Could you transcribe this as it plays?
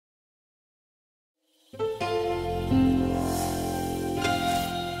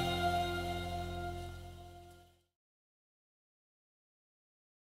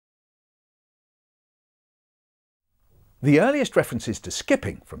The earliest references to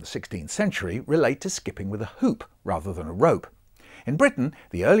skipping from the 16th century relate to skipping with a hoop rather than a rope. In Britain,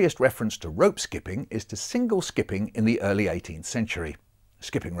 the earliest reference to rope skipping is to single skipping in the early 18th century.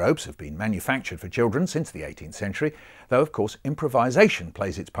 Skipping ropes have been manufactured for children since the 18th century, though of course improvisation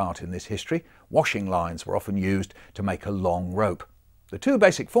plays its part in this history. Washing lines were often used to make a long rope. The two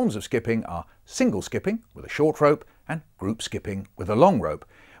basic forms of skipping are single skipping with a short rope and group skipping with a long rope,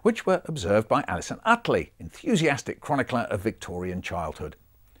 which were observed by Alison Utley, enthusiastic chronicler of Victorian childhood.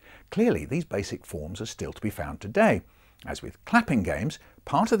 Clearly, these basic forms are still to be found today. As with clapping games,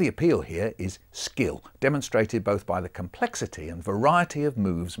 part of the appeal here is skill, demonstrated both by the complexity and variety of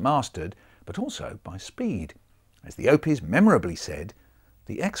moves mastered, but also by speed. As the Opies memorably said,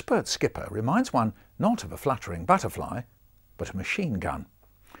 "The expert skipper reminds one not of a fluttering butterfly, but a machine gun."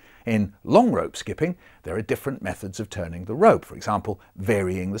 In long rope skipping, there are different methods of turning the rope, for example,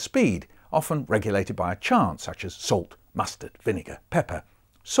 varying the speed, often regulated by a chant such as salt, mustard, vinegar, pepper,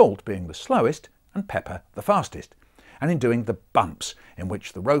 salt being the slowest and pepper the fastest, and in doing the bumps, in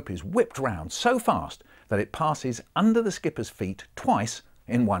which the rope is whipped round so fast that it passes under the skipper's feet twice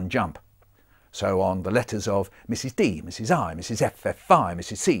in one jump. So on the letters of Mrs D, Mrs I, Mrs F, F5,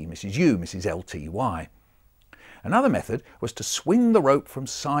 Mrs C, Mrs U, Mrs L, T, Y. Another method was to swing the rope from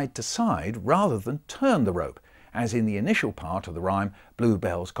side to side rather than turn the rope, as in the initial part of the rhyme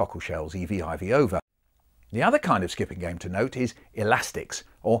Bluebells, Cockleshells, Evie, Ivy, over. The other kind of skipping game to note is elastics,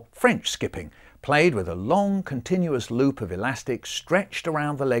 or French skipping, played with a long continuous loop of elastic stretched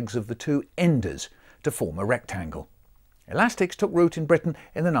around the legs of the two enders to form a rectangle. Elastics took root in Britain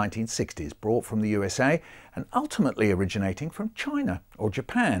in the 1960s, brought from the USA and ultimately originating from China or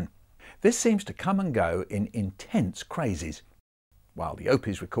Japan. This seems to come and go in intense crazes. While the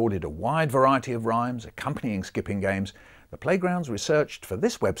Opies recorded a wide variety of rhymes accompanying skipping games, the playgrounds researched for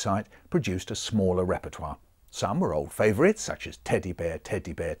this website produced a smaller repertoire. Some were old favourites such as Teddy Bear,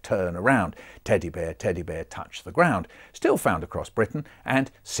 Turn Around, Teddy Bear, Touch the Ground, still found across Britain,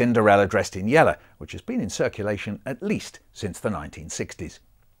 and Cinderella Dressed in Yellow, which has been in circulation at least since the 1960s.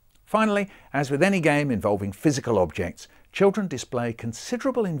 Finally, as with any game involving physical objects, children display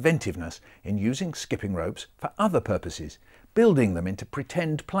considerable inventiveness in using skipping ropes for other purposes, building them into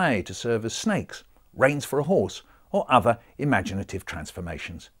pretend play to serve as snakes, reins for a horse, or other imaginative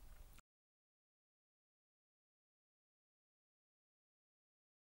transformations.